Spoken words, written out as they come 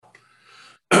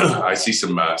I see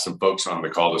some folks on the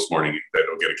call this morning that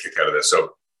will get a kick out of this.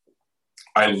 So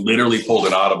I literally pulled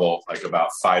an audible like about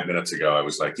 5 minutes ago. I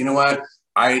was like, you know what?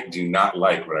 I do not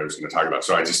like what I was going to talk about.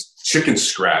 So I just chicken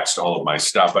scratched all of my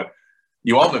stuff. But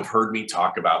you all have heard me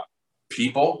talk about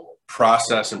people,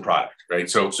 process, and product, right?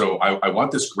 So I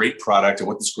want this great product. I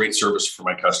want this great service for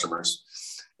my customers.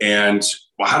 And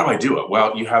well, how do I do it?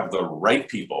 Well, you have the right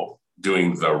people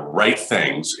doing the right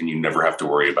things, and you never have to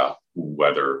worry about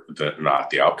whether or not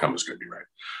the outcome is going to be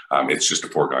right. It's just a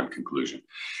foregone conclusion.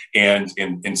 And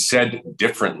said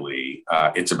differently,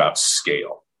 it's about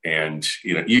scale. And,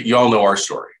 you all know our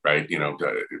story, right?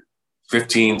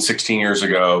 15, 16 years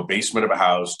ago, basement of a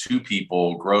house, 2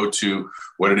 people, grow to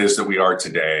what it is that we are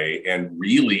today. And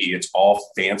really, it's all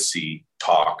fancy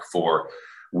talk for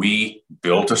we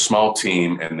built a small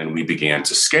team and then we began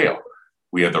to scale.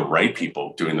 We had the right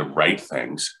people doing the right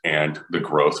things, and the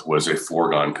growth was a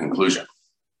foregone conclusion.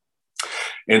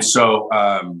 And so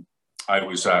I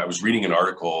was reading an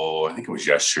article, I think it was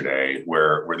yesterday,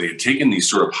 where they had taken these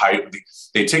sort of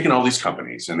they'd taken all these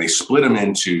companies and they split them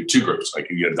into 2 groups. Like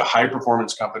you had the high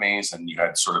performance companies and you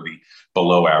had sort of the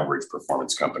below average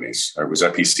performance companies. Was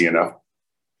that PC enough?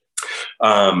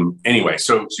 Anyway,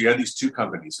 so you had these 2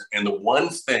 companies, and the one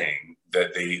thing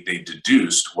that they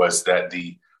deduced was that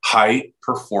the high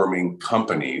performing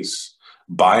companies,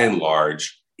 by and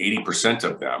large, 80%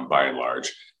 of them, by and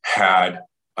large, had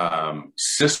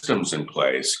systems in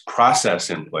place, process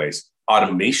in place,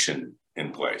 automation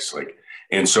in place.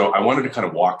 And so I wanted to kind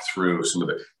of walk through some of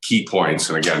the key points.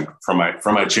 And again, from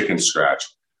my chicken scratch,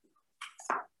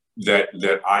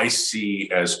 that I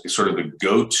see as sort of the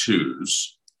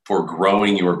go-tos for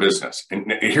growing your business.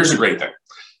 And here's a great thing.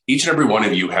 Each and every one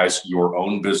of you has your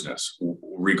own business,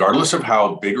 regardless of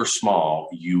how big or small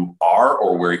you are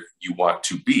or where you want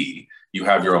to be, you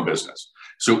have your own business.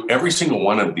 So every single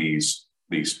one of these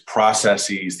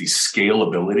processes, these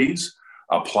scalabilities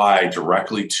apply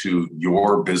directly to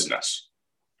your business,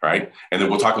 right? And then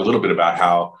we'll talk a little bit about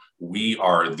how we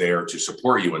are there to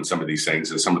support you in some of these things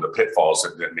and some of the pitfalls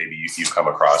that maybe you've come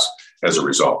across as a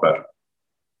result. But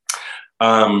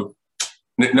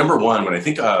number one, when I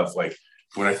think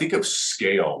of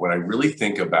scale, what I really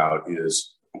think about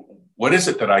is what is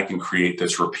it that I can create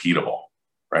that's repeatable,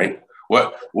 right?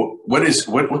 What is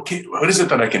it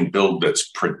that I can build that's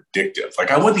predictive? Like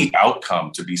I want the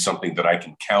outcome to be something that I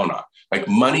can count on, like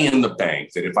money in the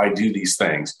bank, that if I do these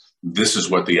things, this is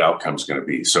what the outcome is going to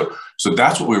be. So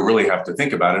that's what we really have to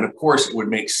think about. And of course, it would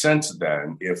make sense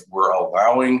then if we're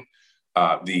allowing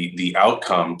the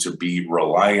outcome to be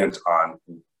reliant on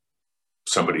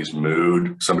somebody's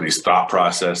mood, somebody's thought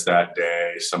process that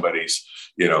day, somebody's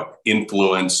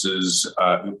influences,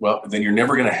 well, then you're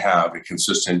never going to have a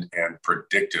consistent and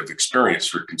predictive experience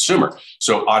for your consumer.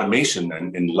 So automation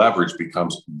then and leverage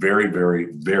becomes very, very,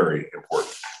 very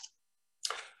important.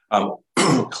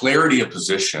 Clarity of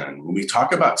position. When we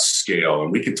talk about scale,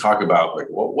 and we can talk about like,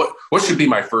 well, what should be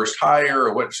my first hire,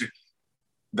 or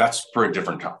that's for a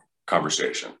different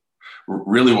conversation.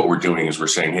 Really what we're doing is we're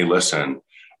saying, hey, listen,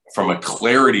 from a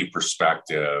clarity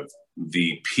perspective,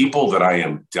 the people that I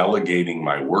am delegating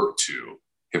my work to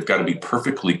have got to be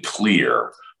perfectly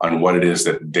clear on what it is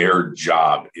that their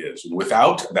job is.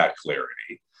 Without that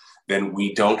clarity, then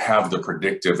we don't have the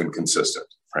predictive and consistent,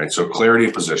 right? So clarity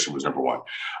of position was number one.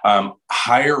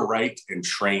 Hire right and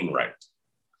train right.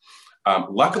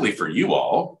 Luckily for you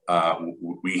all,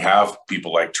 we have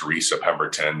people like Teresa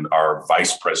Pemberton, our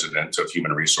Vice President of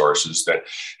Human Resources, that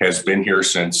has been here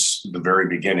since the very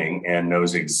beginning and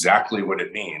knows exactly what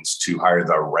it means to hire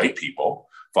the right people,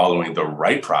 following the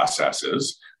right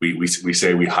processes. We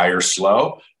say we hire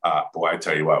slow. Boy, I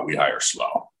tell you what, we hire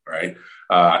slow, right?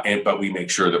 But we make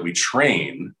sure that we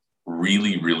train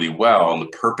really, really well. And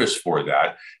the purpose for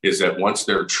that is that once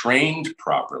they're trained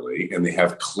properly and they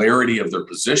have clarity of their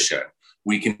position,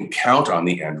 we can count on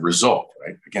the end result,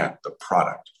 right? Again, the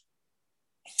product.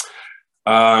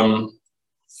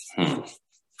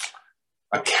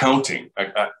 Accounting,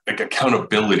 like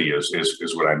accountability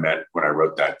is what I meant when I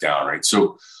wrote that down, right?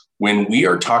 So when we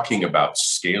are talking about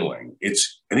scaling,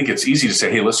 I think it's easy to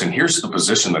say, hey, listen, here's the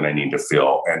position that I need to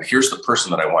fill, and here's the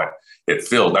person that I want it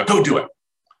filled. Now go do it.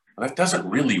 That doesn't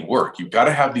really work. You've got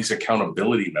to have these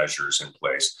accountability measures in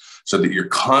place so that you're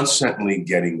constantly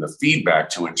getting the feedback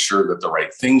to ensure that the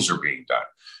right things are being done.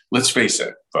 Let's face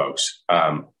it, folks.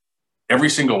 Every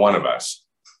single one of us,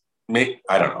 I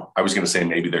don't know. I was going to say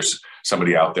maybe there's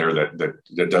somebody out there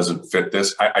that doesn't fit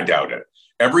this. I doubt it.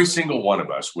 Every single one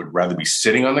of us would rather be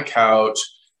sitting on the couch,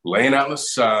 laying out in the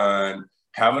sun,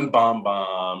 having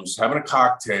bonbons, having a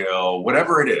cocktail,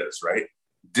 whatever it is, right?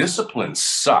 Discipline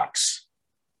sucks.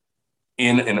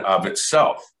 in and of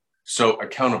itself. So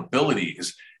accountability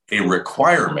is a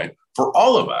requirement for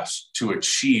all of us to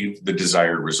achieve the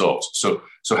desired results.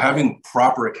 So having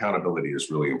proper accountability is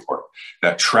really important.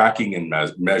 That tracking and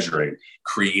measuring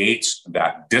creates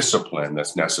that discipline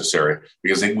that's necessary,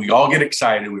 because we all get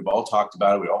excited. We've all talked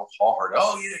about it. We all heard,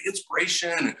 oh yeah,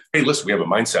 inspiration. Hey, listen, we have a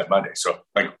Mindset Monday. So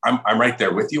like, I'm right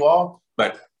there with you all.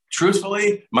 But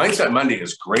truthfully, Mindset Monday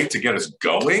is great to get us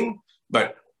going,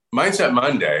 but Mindset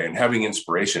Monday and having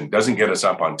inspiration doesn't get us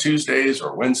up on Tuesdays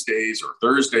or Wednesdays or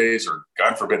Thursdays or,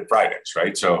 God forbid, Fridays,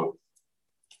 right? So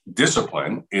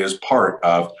discipline is part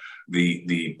of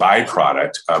the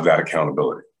byproduct of that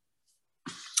accountability.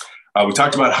 We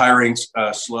talked about hiring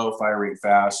slow, firing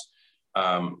fast.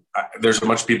 There's a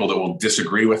bunch of people that will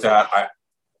disagree with that.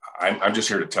 I'm just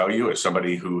here to tell you, as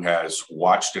somebody who has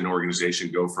watched an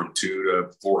organization go from 2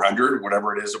 to 400,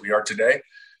 whatever it is that we are today,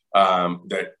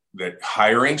 that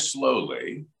hiring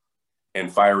slowly and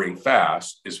firing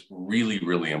fast is really,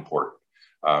 really important.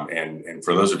 And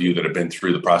for those of you that have been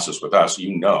through the process with us,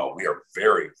 we are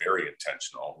very, very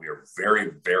intentional. We are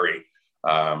very, very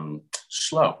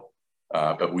slow.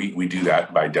 But we do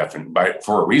that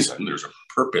for a reason. There's a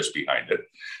purpose behind it.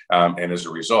 And as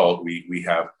a result, we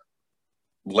have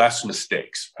less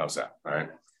mistakes. How's that? All right.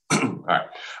 All right.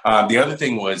 The other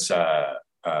thing was,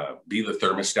 be the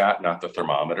thermostat, not the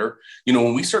thermometer.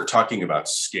 When we start talking about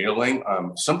scaling,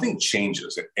 something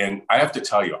changes. And I have to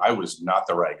tell you, I was not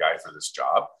the right guy for this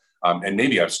job. And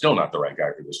maybe I'm still not the right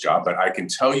guy for this job, but I can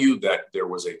tell you that there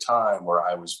was a time where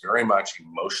I was very much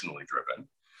emotionally driven.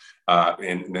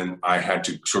 And then I had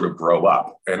to sort of grow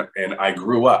up. And I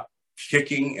grew up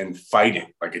kicking and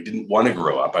fighting. Like, I didn't want to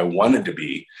grow up. I wanted to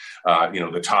be,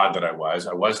 the Todd that I was.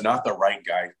 I was not the right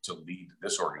guy to lead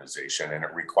this organization. And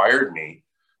it required me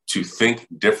to think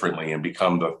differently and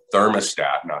become the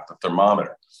thermostat, not the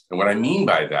thermometer. And what I mean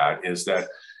by that is that,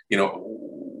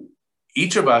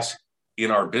 each of us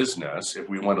in our business, if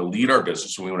we want to lead our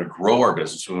business, we want to grow our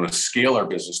business, we want to scale our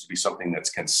business to be something that's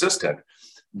consistent,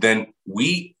 then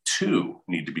we too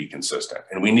need to be consistent.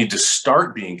 And we need to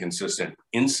start being consistent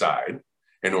inside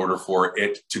in order for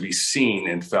it to be seen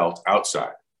and felt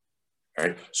outside.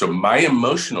 Right? So my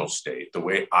emotional state, the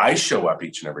way I show up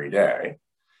each and every day,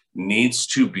 needs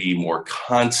to be more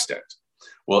constant.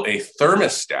 Well, a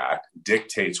thermostat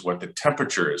dictates what the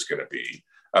temperature is going to be.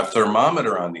 A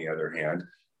thermometer, on the other hand,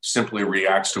 simply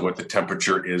reacts to what the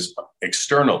temperature is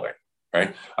externally.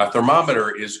 Right? A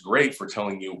thermometer is great for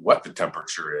telling you what the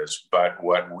temperature is, but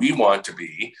what we want to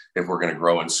be, if we're going to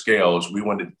grow and scale, is we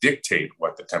want to dictate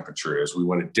what the temperature is. We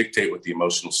want to dictate what the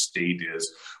emotional state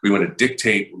is. We want to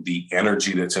dictate the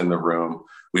energy that's in the room.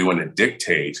 We want to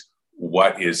dictate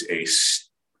what is a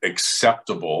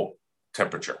acceptable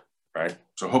temperature, right?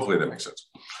 So hopefully that makes sense.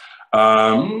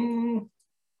 I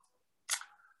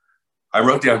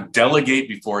wrote down delegate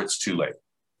before it's too late.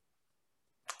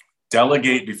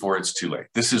 Delegate before it's too late.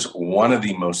 This is one of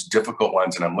the most difficult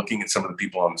ones. And I'm looking at some of the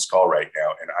people on this call right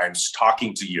now, and I'm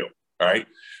talking to you, all right?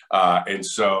 And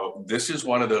so this is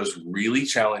one of those really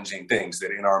challenging things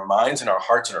that in our minds and our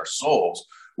hearts and our souls,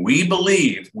 we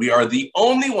believe we are the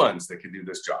only ones that can do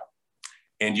this job.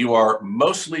 And you are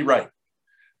mostly right.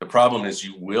 The problem is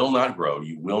you will not grow,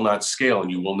 you will not scale, and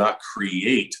you will not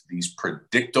create these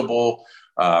predictable,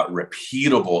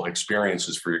 repeatable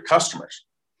experiences for your customers.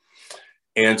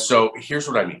 And so here's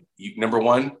what I mean. Number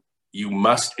one, you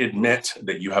must admit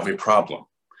that you have a problem.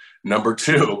 Number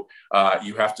two,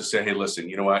 you have to say, hey, listen,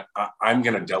 you know what? I'm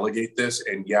going to delegate this.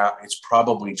 And yeah, it's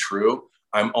probably true.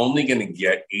 I'm only going to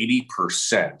get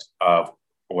 80% of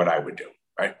what I would do,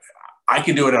 right? I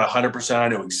can do it at 100%. I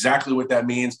know exactly what that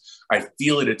means. I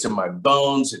feel it. It's in my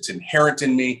bones. It's inherent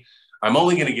in me. I'm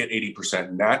only going to get 80%,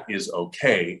 and that is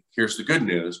okay. Here's the good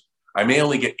news. I may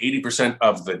only get 80%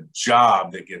 of the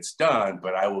job that gets done,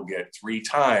 but I will get 3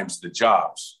 times the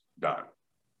jobs done.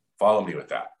 Follow me with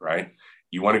that, right?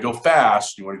 You want to go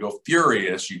fast, you want to go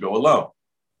furious, you go alone.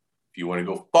 If you want to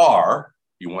go far,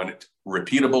 you want it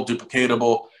repeatable,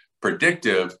 duplicatable,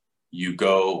 predictive, you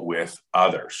go with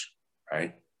others,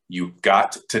 right? You've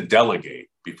got to delegate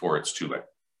before it's too late.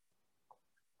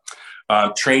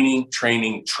 Training.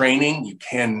 You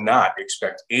cannot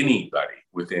expect anybody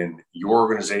within your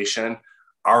organization,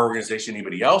 our organization,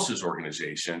 anybody else's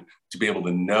organization to be able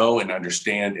to know and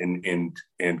understand and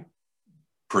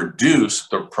produce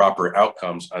the proper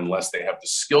outcomes unless they have the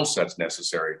skill sets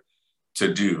necessary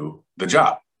to do the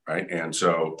job, right? And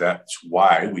so that's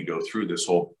why we go through this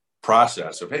whole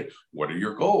process of, hey, what are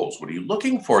your goals? What are you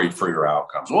looking for your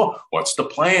outcomes? Well, what's the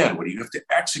plan? What do you have to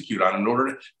execute on in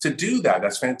order to do that?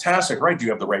 That's fantastic, right? Do you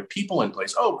have the right people in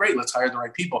place? Oh, great, let's hire the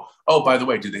right people. Oh, by the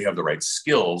way, do they have the right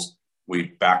skills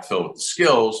we backfill with the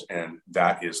skills, and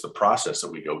that is the process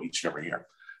that we go each and every year.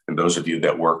 And those of you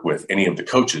that work with any of the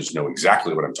coaches know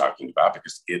exactly what I'm talking about,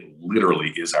 because it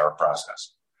literally is our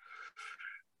process.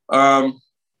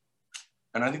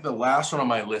 And I think the last one on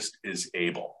my list is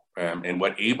ABLE. And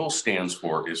what ABLE stands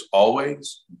for is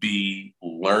always be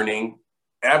learning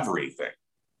everything,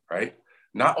 right?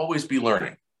 Not always be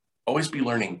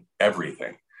learning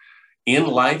everything. In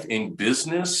life, in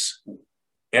business,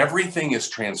 everything is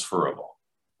transferable,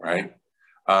 right?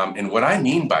 And what I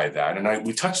mean by that, and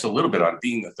we touched a little bit on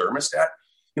being the thermostat,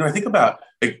 I think about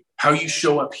like how you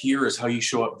show up here is how you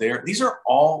show up there. These are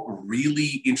all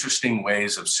really interesting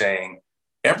ways of saying,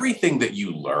 everything that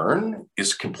you learn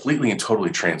is completely and totally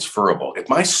transferable. If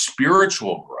my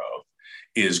spiritual growth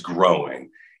is growing,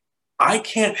 I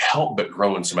can't help but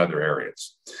grow in some other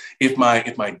areas. If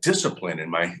my discipline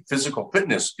and my physical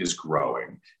fitness is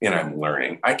growing and I'm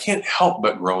learning, I can't help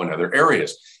but grow in other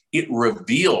areas. It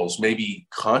reveals, maybe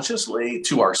consciously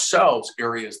to ourselves,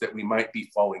 areas that we might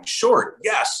be falling short,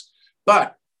 yes,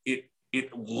 but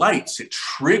it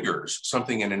triggers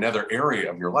something in another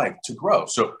area of your life to grow.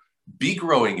 So be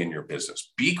growing in your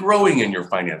business, be growing in your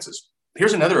finances.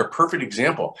 Here's a perfect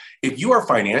example. If you are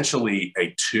financially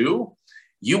a 2,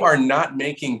 you are not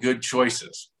making good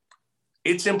choices.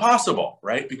 It's impossible,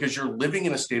 right? Because you're living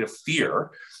in a state of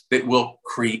fear that will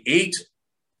create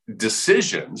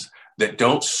decisions that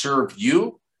don't serve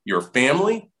you, your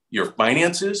family, your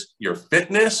finances, your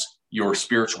fitness, your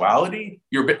spirituality.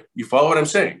 You follow what I'm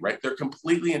saying, right? They're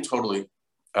completely and totally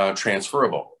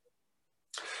transferable.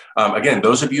 Again,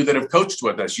 those of you that have coached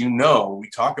with us, we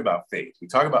talk about faith, we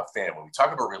talk about family, we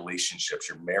talk about relationships,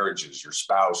 your marriages, your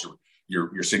spouse,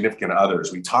 your significant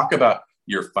others. We talk about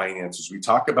your finances. We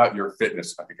talk about your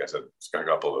fitness. I think I said a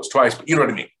couple of those twice, but you know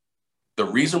what I mean. The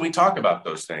reason we talk about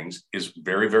those things is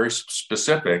very, very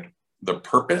specific. The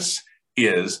purpose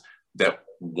is that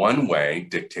one way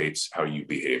dictates how you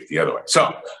behave the other way.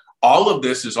 So all of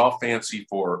this is all fancy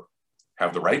for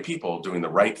have the right people doing the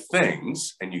right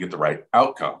things and you get the right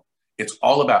outcome. It's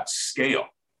all about scale,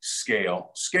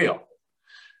 scale, scale.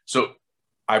 So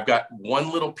I've got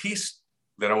one little piece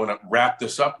that I want to wrap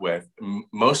this up with.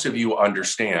 Most of you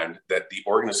understand that the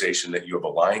organization that you have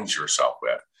aligned yourself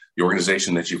with, the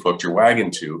organization that you've hooked your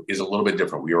wagon to, is a little bit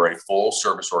different. We are a full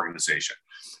service organization.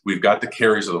 We've got the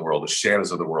Carries of the world, the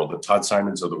Shannas of the world, the Todd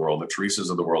Simons of the world, the Teresas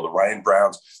of the world, the Ryan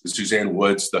Browns, the Suzanne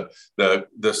Woods, the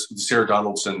Sarah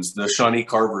Donaldsons, the Shawnee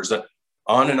Carvers, the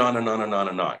on and on and on and on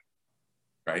and on,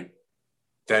 right?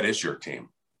 That is your team.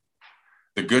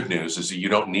 The good news is that you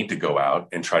don't need to go out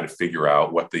and try to figure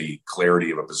out what the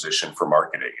clarity of a position for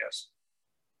marketing is.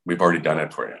 We've already done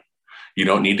it for you. You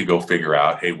don't need to go figure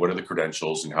out, hey, what are the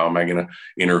credentials and how am I going to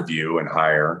interview and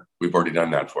hire? We've already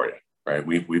done that for you, right?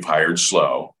 We've hired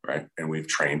slow, right? And we've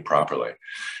trained properly.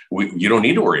 You don't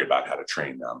need to worry about how to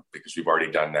train them because we've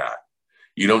already done that.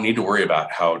 You don't need to worry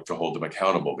about how to hold them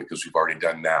accountable because we've already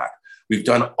done that. We've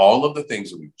done all of the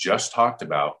things that we just talked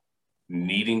about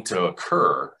needing to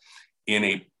occur in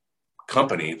a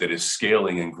company that is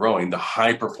scaling and growing, the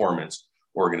high performance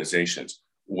organizations.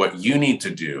 What you need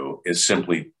to do is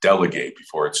simply delegate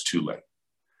before it's too late.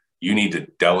 You need to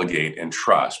delegate and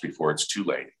trust before it's too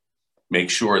late. Make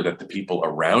sure that the people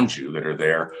around you that are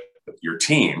there, your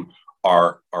team,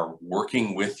 are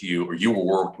working with you, or you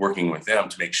are working with them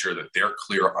to make sure that they're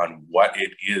clear on what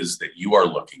it is that you are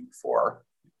looking for,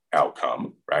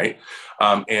 outcome, right?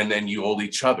 And then you hold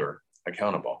each other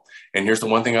accountable. And here's the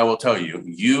one thing I will tell you,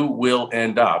 you will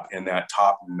end up in that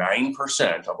top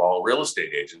 9% of all real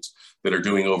estate agents that are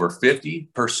doing over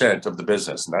 50% of the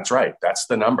business. And that's right. That's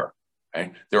the number.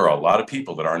 Right? There are a lot of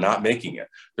people that are not making it.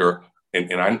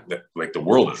 And I'm like, the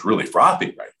world is really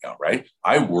frothy right now, right?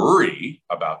 I worry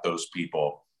about those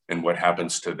people and what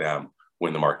happens to them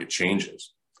when the market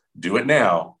changes. Do it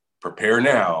now, prepare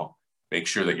now, make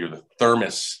sure that you're the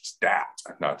thermostat,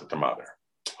 not the thermometer.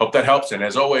 Hope that helps. And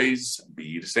as always,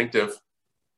 be distinctive.